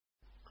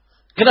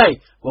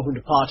G'day, welcome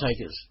to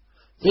Partakers.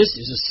 This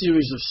is a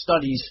series of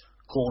studies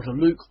called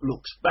Luke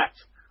Looks Back,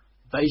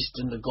 based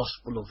in the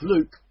Gospel of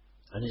Luke,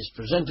 and is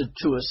presented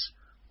to us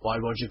by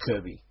Roger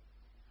Kirby.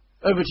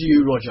 Over to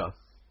you, Roger.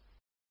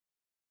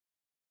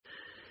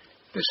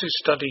 This is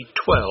study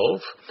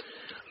 12,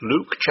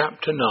 Luke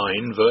chapter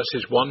 9,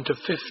 verses 1 to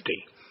 50,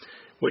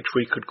 which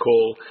we could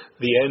call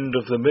the end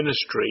of the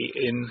ministry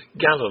in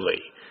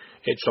Galilee.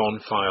 It's on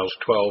files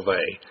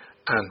 12a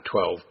and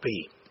 12b.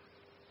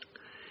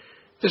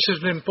 This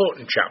is an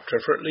important chapter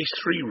for at least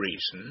three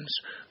reasons.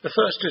 The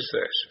first is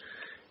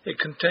this. It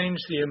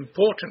contains the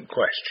important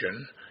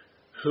question,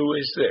 who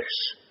is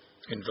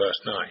this, in verse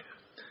 9.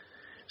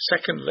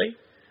 Secondly,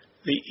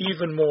 the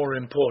even more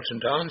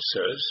important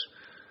answers,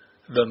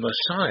 the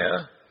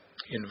Messiah,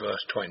 in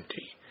verse 20,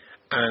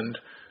 and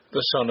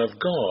the Son of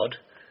God,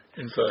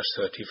 in verse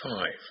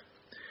 35.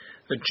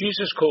 That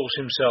Jesus calls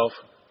himself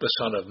the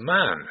Son of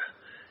Man,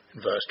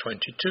 in verse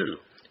 22,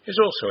 is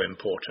also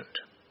important.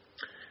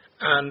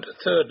 And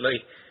thirdly,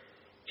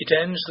 it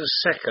ends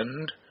the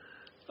second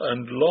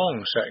and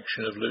long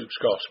section of Luke's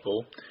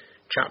Gospel,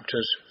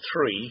 chapters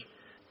 3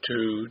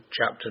 to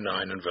chapter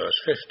 9 and verse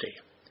 50,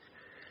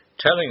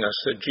 telling us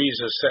that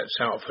Jesus sets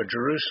out for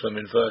Jerusalem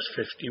in verse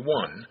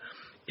 51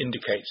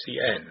 indicates the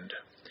end.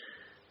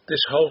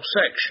 This whole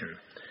section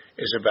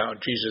is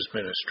about Jesus'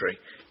 ministry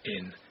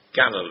in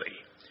Galilee.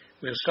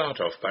 We'll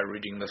start off by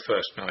reading the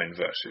first 9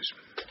 verses.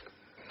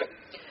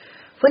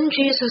 When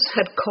Jesus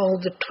had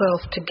called the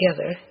 12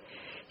 together,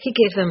 he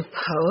gave them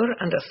power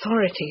and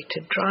authority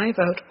to drive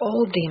out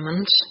all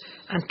demons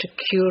and to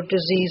cure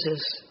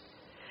diseases.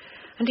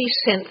 And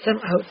he sent them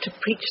out to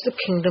preach the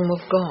kingdom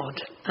of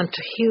God and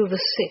to heal the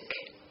sick.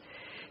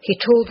 He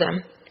told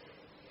them,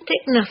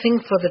 "Take nothing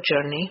for the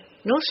journey,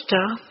 no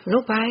staff,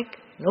 no bag,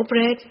 no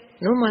bread,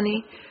 no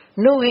money,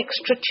 no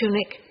extra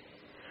tunic.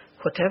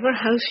 Whatever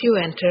house you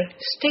enter,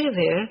 stay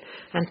there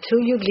until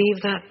you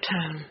leave that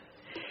town.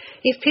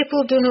 If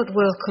people do not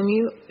welcome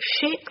you,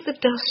 shake the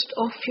dust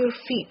off your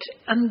feet,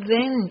 and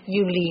then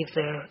you leave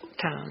their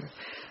town,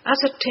 as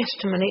a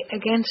testimony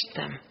against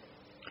them."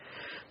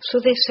 So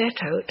they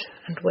set out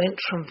and went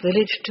from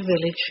village to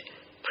village,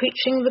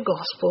 preaching the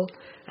gospel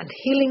and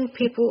healing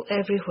people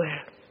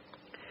everywhere.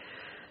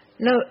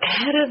 Now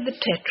Herod the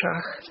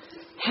Tetrarch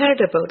heard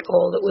about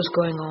all that was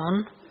going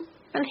on,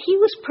 and he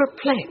was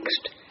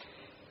perplexed,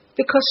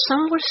 because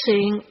some were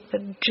saying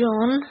that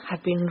John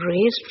had been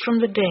raised from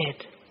the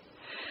dead,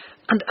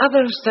 and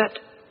others that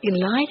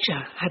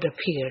Elijah had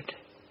appeared,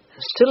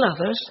 and still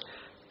others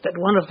that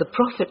one of the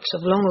prophets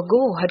of long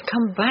ago had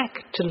come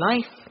back to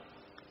life.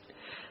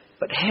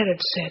 But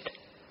Herod said,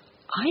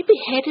 "I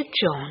beheaded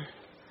John.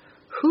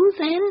 Who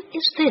then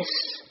is this?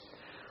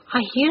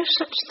 I hear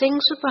such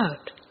things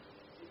about."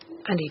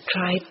 And he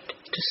tried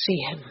to see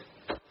him.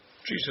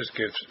 Jesus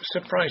gives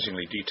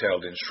surprisingly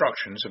detailed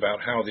instructions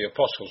about how the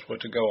apostles were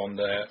to go on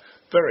their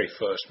very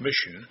first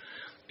mission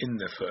in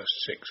the first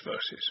 6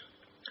 verses.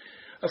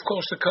 Of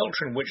course, the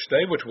culture in which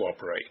they were to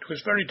operate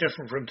was very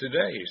different from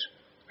today's,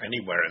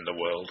 anywhere in the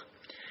world.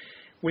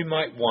 We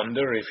might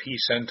wonder, if he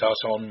sent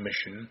us on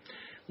mission,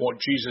 what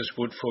Jesus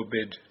would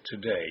forbid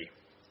today.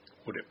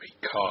 Would it be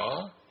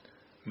car,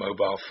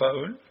 mobile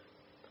phone,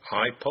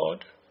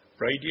 iPod,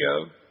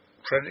 radio,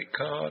 credit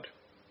card,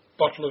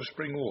 bottle of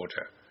spring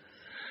water?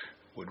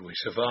 Would we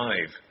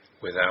survive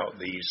without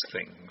these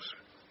things?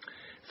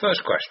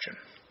 First question.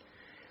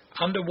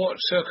 Under what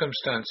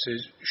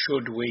circumstances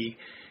should we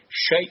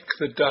shake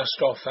the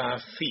dust off our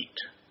feet,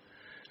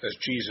 as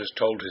Jesus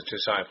told his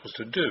disciples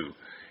to do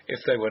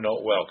if they were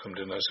not welcomed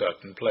in a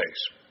certain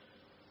place?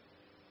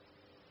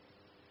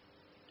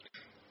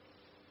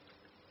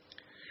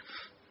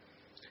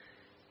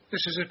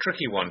 This is a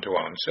tricky one to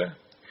answer.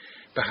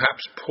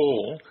 Perhaps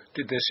Paul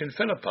did this in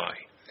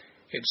Philippi.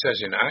 It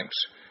says in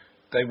Acts,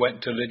 they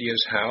went to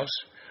Lydia's house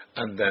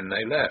and then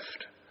they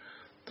left.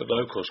 The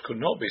locals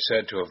could not be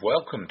said to have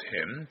welcomed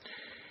him.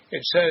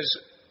 It says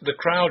the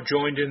crowd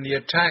joined in the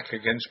attack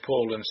against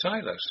Paul and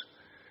Silas.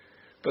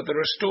 But there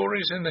are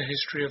stories in the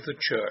history of the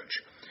church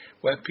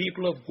where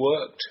people have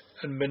worked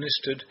and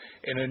ministered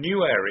in a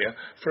new area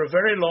for a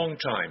very long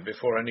time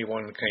before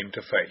anyone came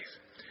to faith.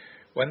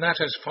 When that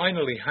has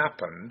finally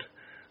happened,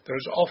 there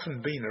has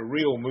often been a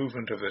real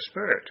movement of the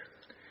Spirit.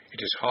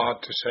 It is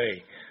hard to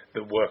say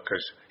that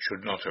workers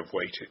should not have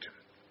waited.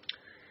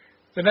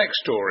 The next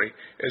story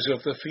is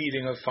of the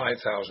feeding of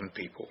 5,000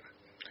 people.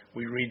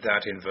 We read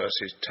that in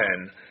verses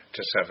 10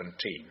 to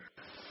 17.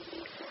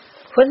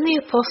 When the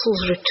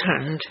apostles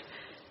returned,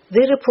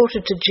 they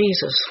reported to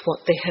Jesus what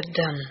they had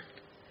done.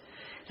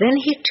 Then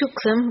he took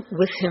them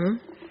with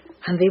him,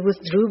 and they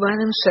withdrew by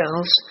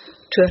themselves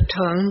to a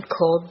town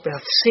called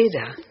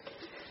Bethsaida.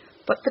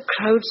 But the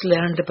crowds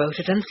learned about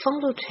it and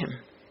followed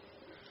him.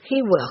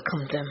 He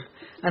welcomed them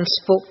and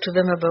spoke to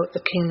them about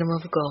the kingdom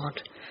of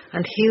God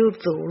and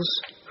healed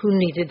those who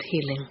needed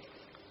healing.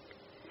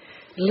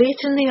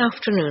 Late in the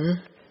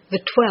afternoon, the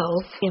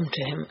 12 came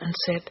to him and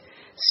said,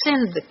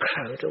 "Send the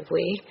crowd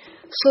away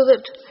so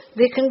that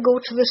they can go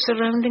to the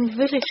surrounding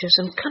villages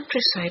and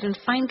countryside and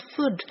find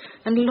food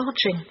and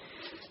lodging,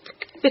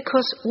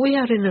 because we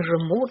are in a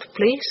remote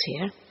place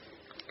here?"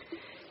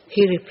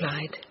 He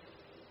replied,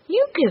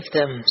 "You give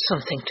them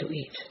something to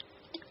eat."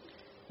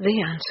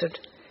 They answered,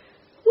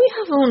 "We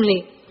have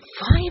only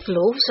 5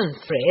 loaves and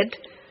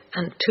bread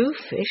and 2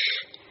 fish,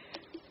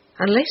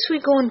 unless we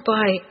go and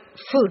buy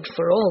food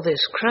for all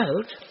this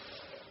crowd."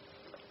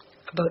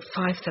 About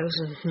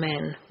 5,000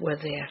 men were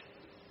there.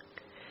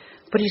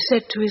 But he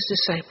said to his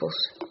disciples,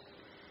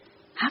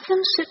 "Have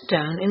them sit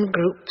down in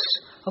groups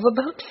of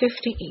about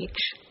 50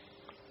 each."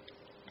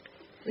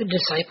 The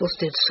disciples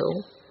did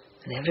so,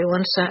 and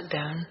everyone sat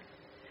down.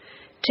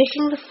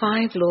 Taking the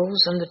 5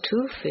 loaves and the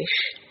 2 fish,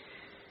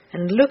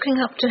 and looking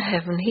up to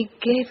heaven, he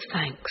gave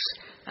thanks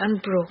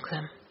and broke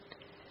them.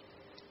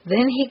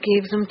 Then he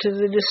gave them to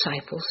the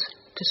disciples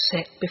to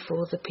set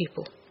before the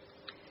people.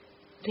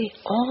 They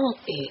all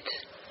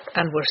ate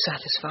and were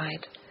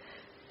satisfied,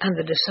 and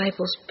the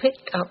disciples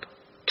picked up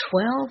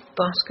 12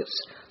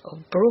 baskets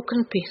of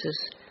broken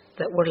pieces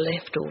that were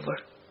left over.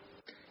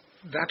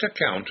 That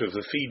account of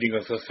the feeding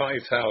of the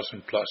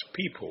 5,000 plus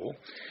people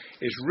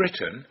is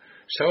written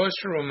so as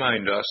to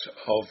remind us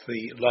of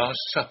the Last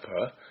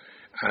Supper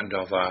and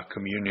of our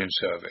communion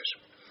service.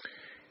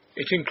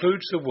 It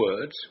includes the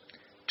words,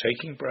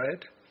 taking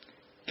bread,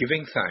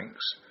 giving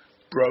thanks,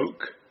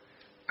 broke,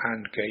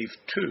 and gave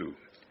to.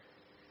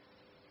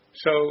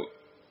 So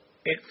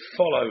it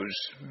follows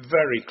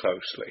very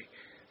closely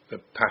the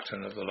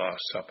pattern of the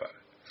Last Supper.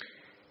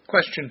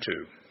 Question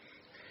 2.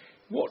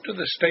 What do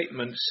the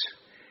statements,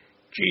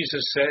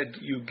 Jesus said,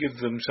 "You give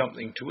them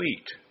something to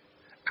eat,"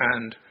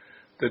 and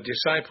the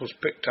disciples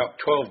picked up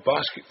 12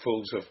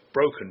 basketfuls of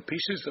broken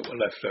pieces that were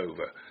left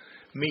over,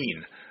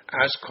 mean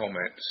as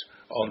comments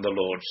on the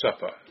Lord's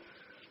Supper?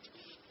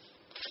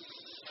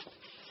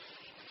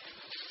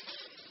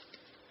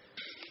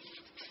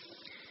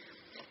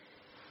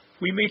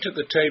 We meet at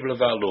the table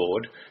of our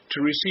Lord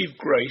to receive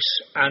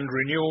grace and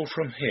renewal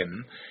from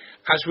Him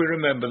as we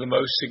remember the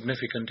most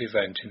significant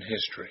event in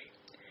history.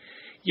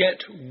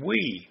 Yet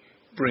we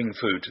bring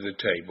food to the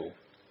table.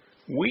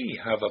 We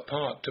have a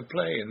part to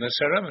play in the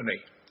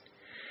ceremony.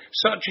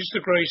 Such is the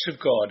grace of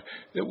God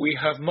that we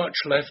have much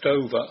left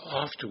over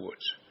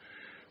afterwards.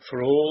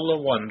 For all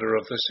the wonder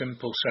of the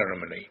simple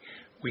ceremony,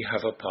 we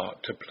have a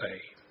part to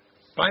play.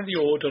 By the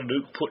order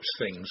Luke puts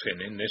things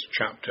in this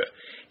chapter,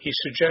 he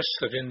suggests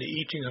that in the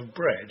eating of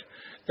bread,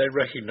 they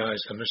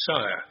recognize the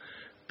Messiah,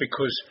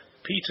 because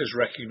Peter's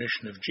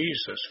recognition of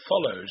Jesus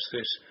follows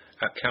this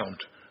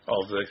account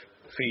of the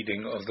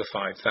feeding of the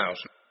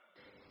 5,000.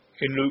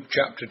 In Luke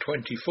chapter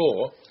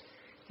 24,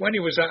 when he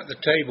was at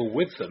the table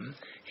with them,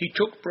 he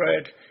took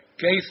bread,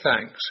 gave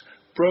thanks,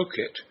 broke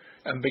it,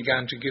 and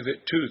began to give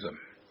it to them.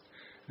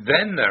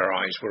 Then their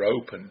eyes were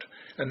opened,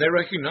 and they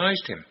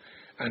recognized him,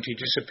 and he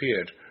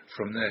disappeared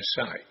from their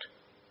sight.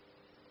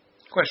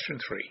 Question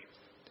 3.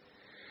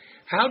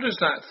 How does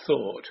that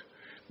thought,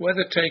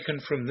 whether taken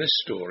from this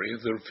story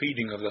of the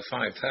feeding of the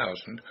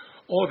 5,000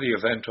 or the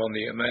event on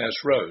the Emmaus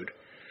Road,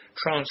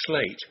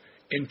 translate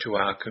into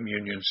our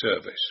communion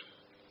service?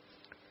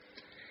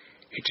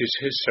 It is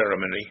his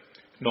ceremony,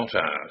 not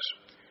ours.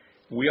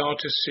 We are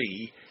to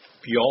see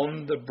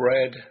beyond the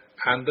bread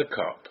and the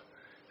cup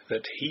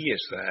that he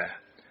is there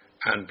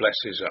and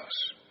blesses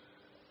us.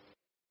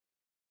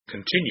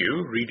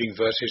 Continue reading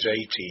verses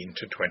 18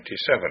 to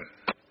 27.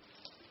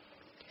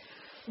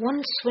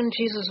 Once when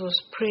Jesus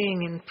was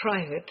praying in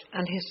private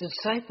and his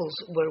disciples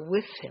were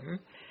with him,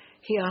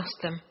 he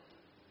asked them,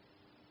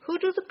 "Who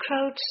do the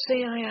crowds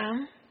say I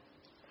am?"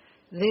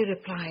 They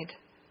replied,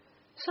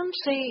 "Some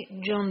say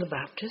John the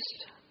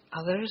Baptist,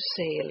 others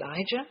say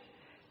Elijah,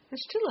 and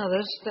still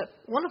others that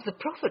one of the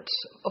prophets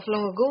of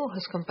long ago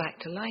has come back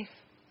to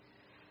life."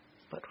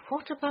 "But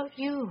what about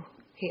you?"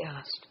 he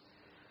asked.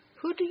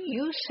 "Who do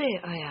you say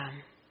I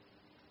am?"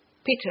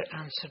 Peter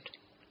answered,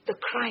 "The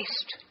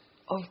Christ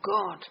of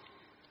God."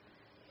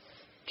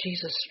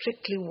 Jesus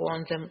strictly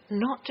warned them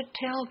not to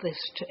tell this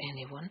to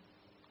anyone.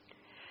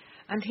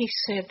 And he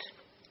said,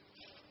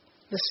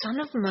 "The Son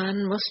of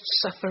Man must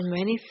suffer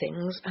many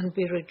things and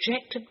be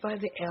rejected by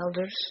the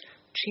elders,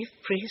 chief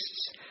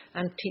priests,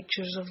 and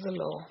teachers of the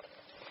law.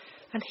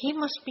 And he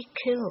must be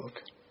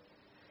killed,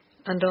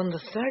 and on the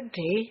 3rd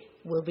day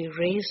will be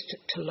raised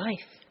to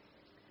life."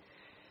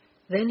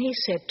 Then he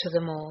said to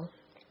them all,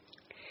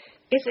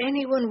 "If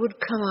anyone would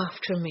come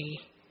after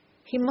me,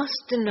 he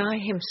must deny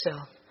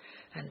himself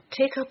and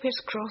take up his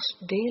cross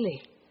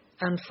daily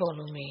and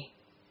follow me.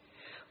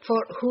 For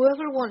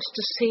whoever wants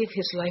to save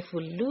his life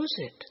will lose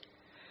it,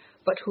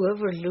 but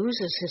whoever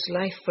loses his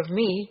life for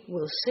me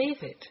will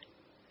save it.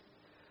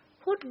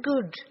 What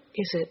good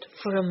is it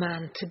for a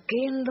man to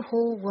gain the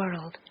whole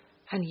world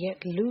and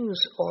yet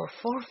lose or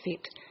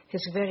forfeit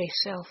his very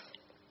self?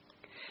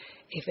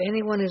 If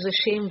anyone is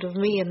ashamed of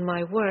me and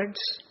my words,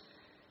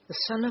 the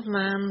Son of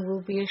Man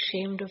will be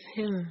ashamed of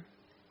him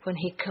when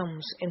he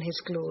comes in his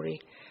glory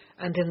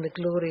and in the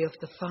glory of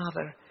the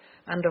Father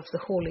and of the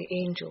holy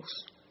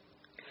angels.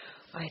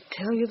 I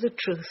tell you the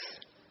truth,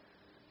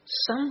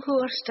 some who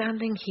are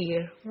standing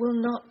here will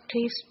not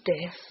taste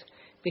death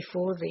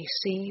before they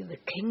see the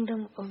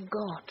kingdom of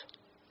God."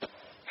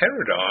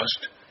 Herod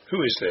asked,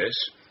 "Who is this?"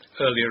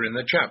 earlier in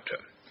the chapter.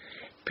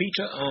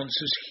 Peter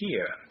answers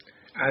here,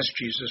 as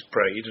Jesus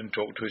prayed and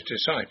talked to his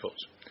disciples,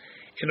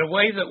 in a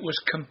way that was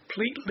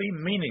completely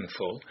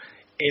meaningful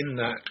in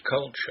that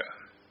culture.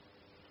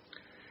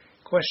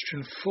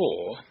 Question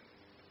 4.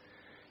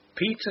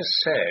 Peter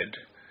said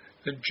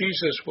that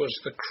Jesus was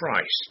the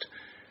Christ,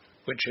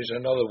 which is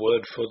another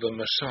word for the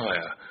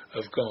Messiah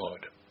of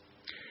God.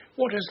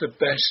 What is the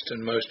best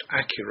and most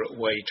accurate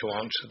way to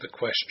answer the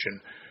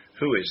question,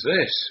 "Who is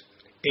this?"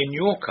 in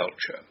your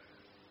culture?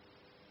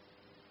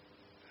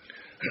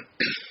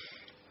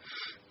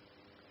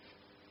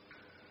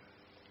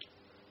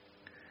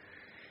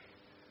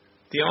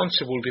 The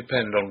answer will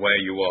depend on where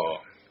you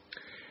are.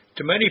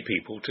 To many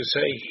people, to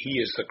say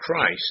he is the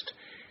Christ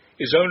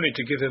is only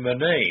to give him a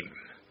name,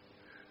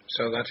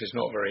 so that is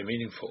not very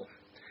meaningful.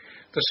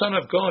 The Son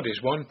of God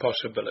is one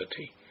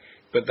possibility,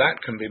 but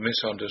that can be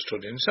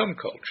misunderstood in some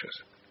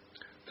cultures.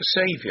 The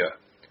Saviour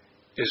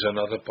is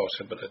another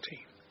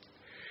possibility.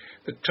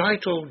 The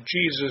title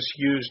Jesus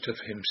used of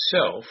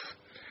himself,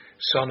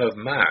 Son of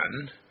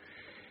Man,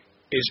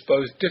 is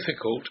both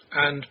difficult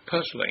and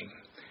puzzling,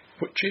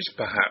 which is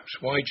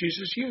perhaps why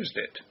Jesus used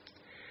it.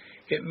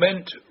 It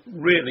meant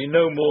really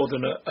no more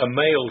than a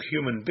male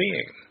human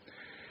being,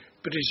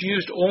 but is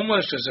used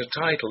almost as a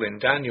title in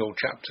Daniel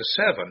chapter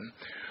 7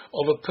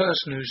 of a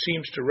person who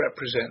seems to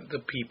represent the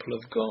people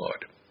of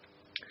God.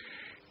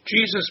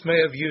 Jesus may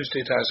have used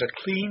it as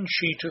a clean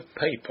sheet of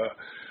paper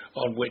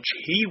on which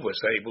he was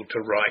able to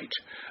write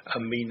a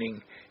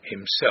meaning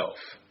himself.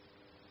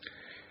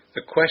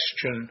 The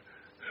question,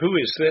 "Who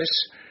is this?"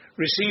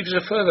 receives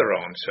a further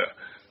answer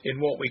in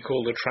what we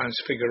call the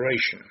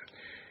Transfiguration.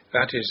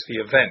 That is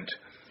the event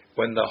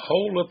when the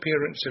whole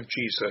appearance of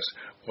Jesus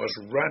was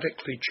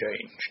radically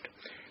changed.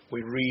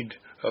 We read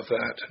of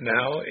that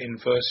now in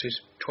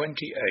verses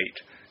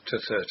 28 to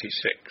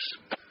 36.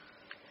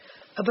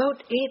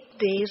 About 8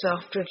 days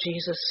after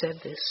Jesus said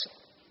this,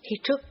 he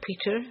took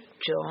Peter,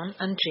 John,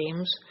 and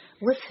James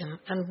with him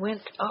and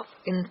went up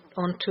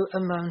onto a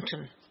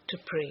mountain to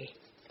pray.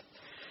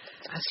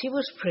 As he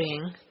was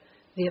praying,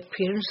 the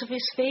appearance of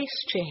his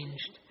face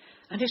changed,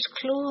 and his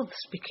clothes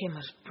became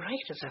as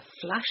bright as a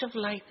flash of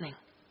lightning.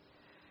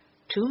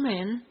 2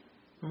 men,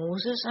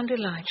 Moses and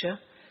Elijah,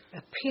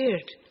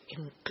 appeared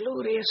in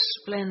glorious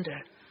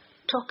splendor,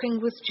 talking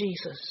with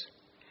Jesus.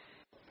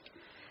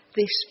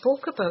 They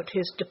spoke about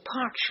his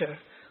departure,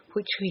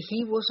 which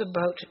he was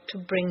about to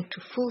bring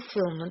to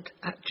fulfillment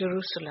at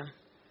Jerusalem.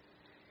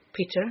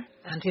 Peter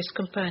and his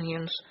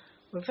companions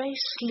were very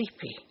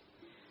sleepy,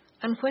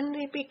 and when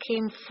they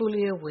became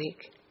fully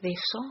awake, they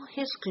saw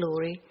his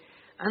glory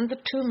and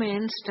the 2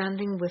 men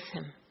standing with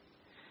him.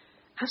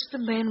 As the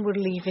men were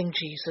leaving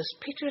Jesus,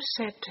 Peter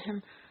said to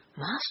him,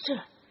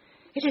 "Master,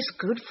 it is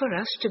good for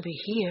us to be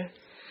here.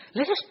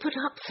 Let us put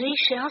up 3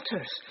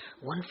 shelters,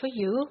 one for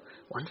you,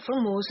 one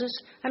for Moses,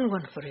 and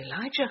one for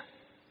Elijah."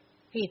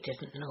 He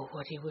didn't know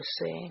what he was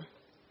saying.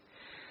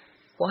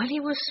 While he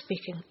was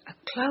speaking, a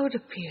cloud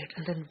appeared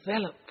and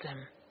enveloped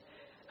them,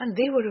 and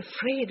they were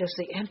afraid as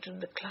they entered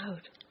the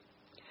cloud.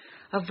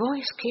 A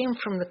voice came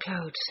from the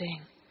cloud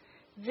saying,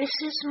 "This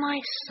is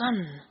my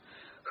Son,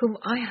 whom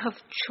I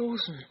have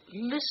chosen.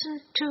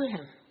 Listen to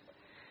him."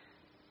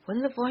 When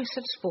the voice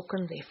had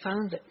spoken, they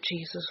found that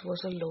Jesus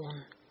was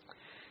alone.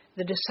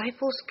 The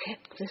disciples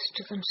kept this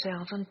to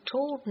themselves and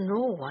told no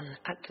one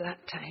at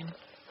that time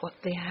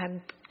what they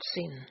had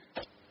seen.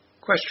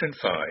 Question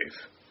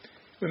 5.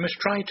 We must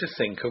try to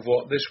think of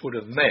what this would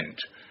have meant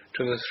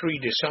to the 3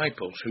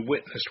 disciples who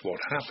witnessed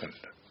what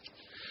happened.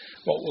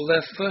 What will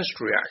their first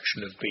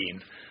reaction have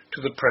been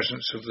to the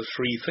presence of the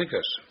 3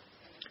 figures?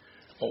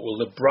 What will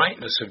the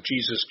brightness of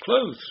Jesus'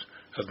 clothes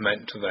have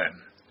meant to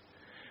them?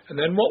 And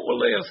then what will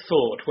they have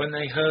thought when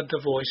they heard the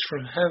voice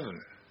from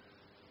heaven?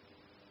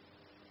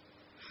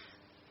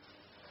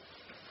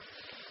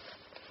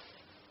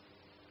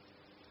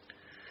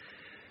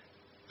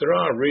 There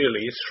are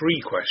really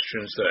 3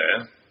 questions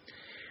there.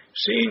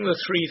 Seeing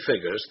the 3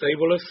 figures, they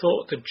will have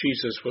thought that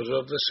Jesus was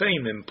of the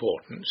same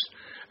importance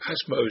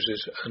as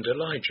Moses and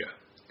Elijah.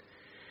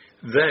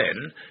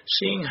 Then,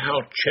 seeing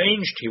how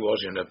changed he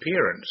was in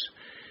appearance,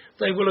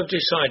 they will have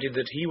decided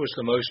that he was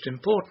the most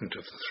important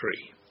of the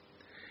 3.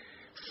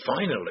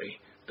 Finally,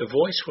 the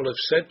voice will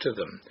have said to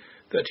them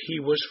that he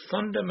was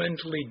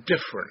fundamentally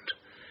different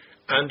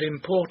and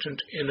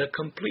important in a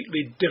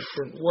completely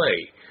different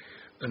way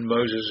than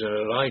Moses and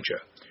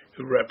Elijah,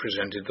 who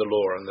represented the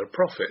law and the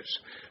prophets,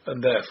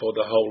 and therefore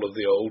the whole of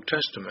the Old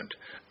Testament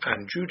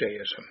and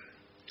Judaism.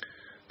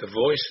 The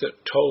voice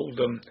that told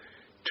them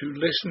to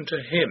listen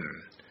to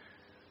him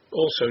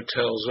also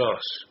tells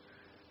us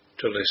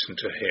to listen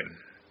to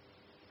him.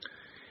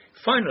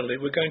 Finally,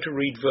 we're going to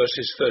read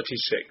verses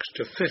 36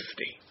 to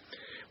 50.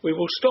 We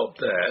will stop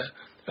there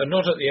and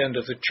not at the end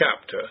of the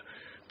chapter,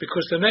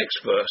 because the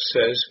next verse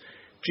says,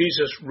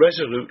 Jesus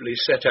resolutely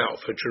set out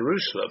for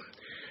Jerusalem,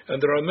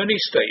 and there are many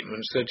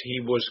statements that he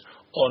was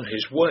on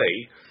his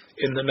way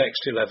in the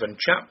next 11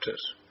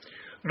 chapters.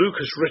 Luke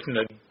has written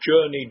a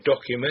journey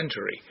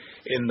documentary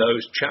in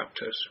those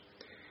chapters.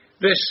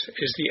 This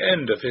is the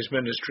end of his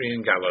ministry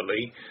in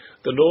Galilee,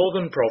 the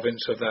northern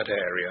province of that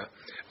area,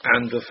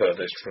 and the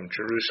furthest from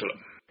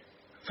Jerusalem.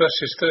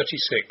 Verses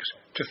 36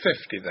 to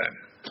 50 then.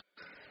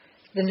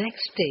 The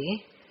next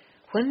day,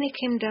 when they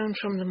came down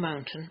from the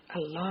mountain, a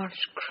large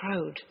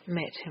crowd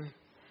met him.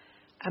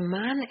 A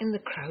man in the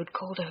crowd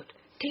called out,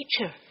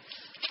 "Teacher,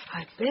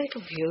 I beg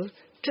of you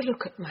to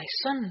look at my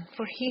son,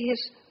 for he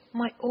is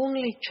my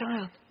only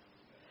child.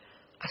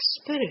 A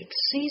spirit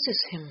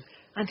seizes him,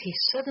 and he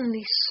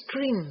suddenly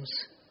screams.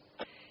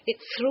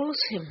 It throws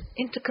him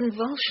into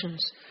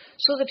convulsions,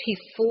 so that he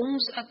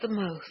foams at the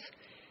mouth.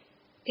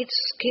 It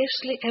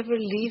scarcely ever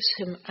leaves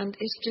him and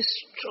is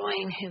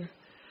destroying him.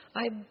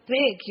 I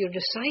beg your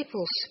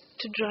disciples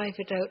to drive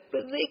it out,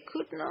 but they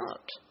could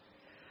not."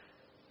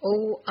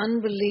 "O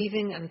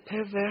unbelieving and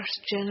perverse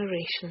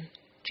generation,"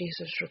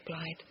 Jesus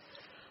replied,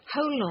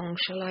 "how long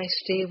shall I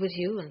stay with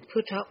you and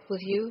put up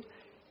with you?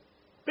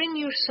 Bring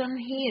your son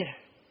here."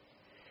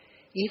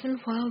 Even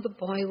while the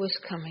boy was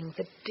coming,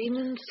 the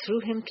demon threw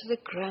him to the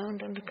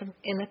ground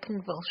in a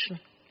convulsion.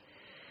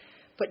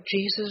 But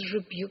Jesus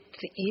rebuked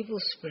the evil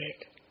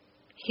spirit,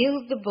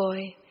 healed the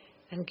boy,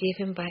 and gave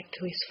him back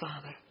to his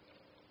father.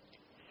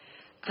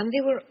 And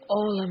they were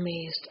all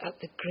amazed at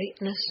the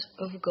greatness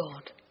of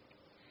God.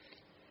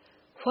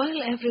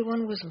 While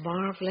everyone was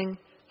marveling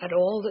at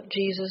all that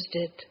Jesus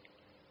did,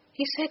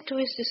 he said to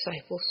his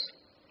disciples,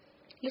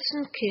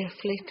 "Listen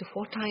carefully to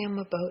what I am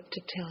about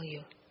to tell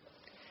you.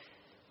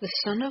 The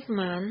Son of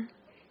Man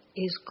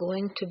is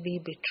going to be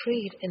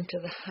betrayed into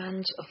the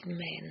hands of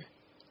men."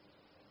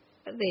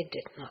 They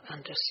did not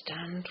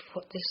understand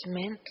what this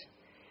meant.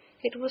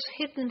 It was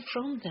hidden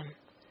from them,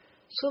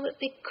 so that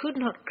they could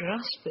not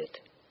grasp it,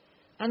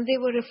 and they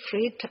were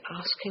afraid to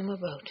ask him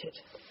about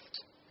it.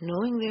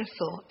 Knowing their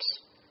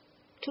thoughts,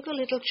 took a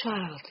little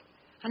child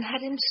and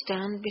had him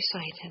stand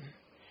beside him.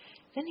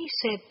 Then he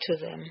said to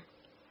them,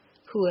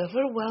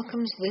 "Whoever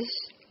welcomes this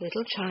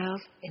little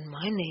child in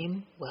my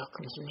name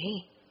welcomes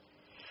me.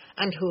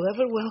 And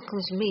whoever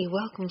welcomes me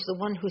welcomes the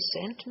one who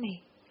sent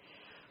me.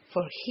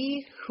 For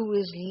he who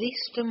is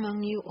least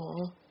among you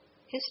all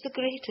is the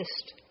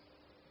greatest."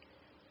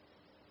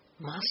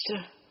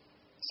 "Master,"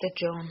 said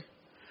John,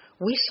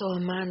 "we saw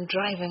a man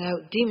driving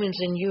out demons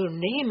in your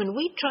name, and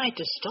we tried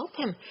to stop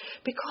him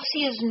because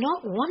he is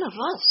not one of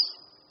us."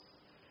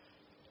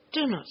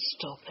 "Do not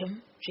stop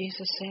him,"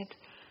 Jesus said,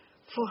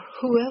 "for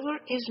whoever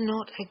is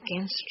not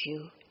against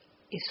you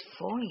is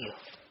for you."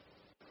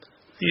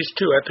 These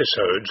two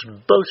episodes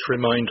both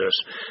remind us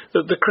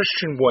that the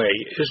Christian way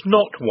is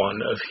not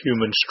one of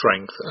human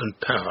strength and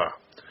power.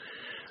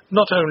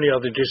 Not only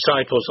are the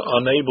disciples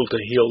unable to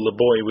heal the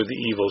boy with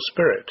the evil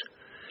spirit,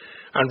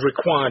 and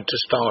required to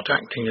start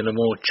acting in a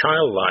more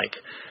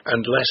childlike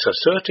and less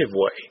assertive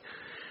way,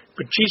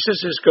 but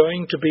Jesus is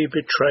going to be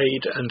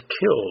betrayed and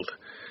killed,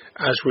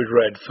 as we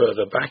read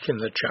further back in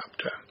the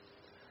chapter.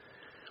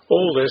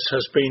 All this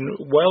has been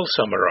well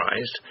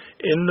summarized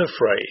in the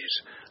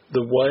phrase,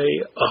 "The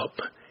way up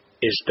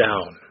is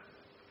down."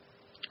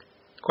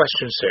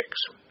 Question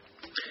 6.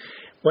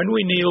 When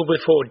we kneel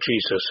before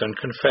Jesus and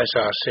confess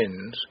our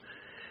sins,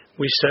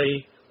 we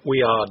say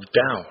we are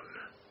down.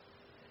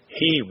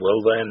 He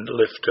will then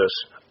lift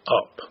us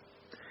up.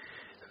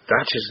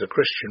 That is the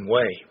Christian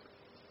way.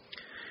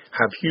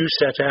 Have you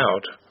set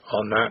out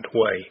on that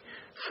way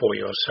for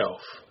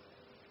yourself?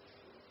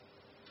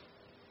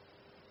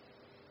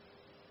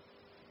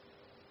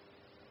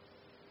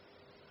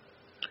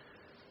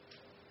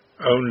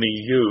 Only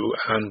you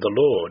and the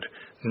Lord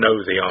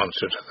know the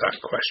answer to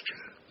that question.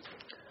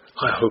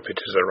 I hope it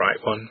is the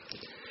right one.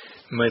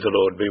 May the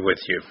Lord be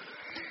with you.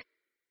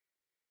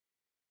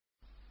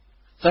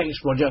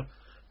 Thanks, Roger.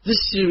 This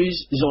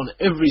series is on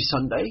every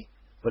Sunday,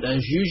 but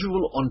as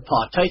usual on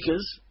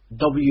Partakers,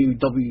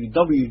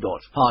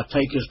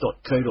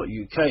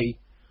 www.partakers.co.uk,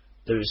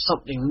 there is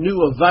something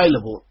new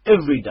available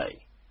every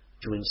day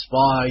to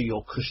inspire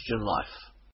your Christian life.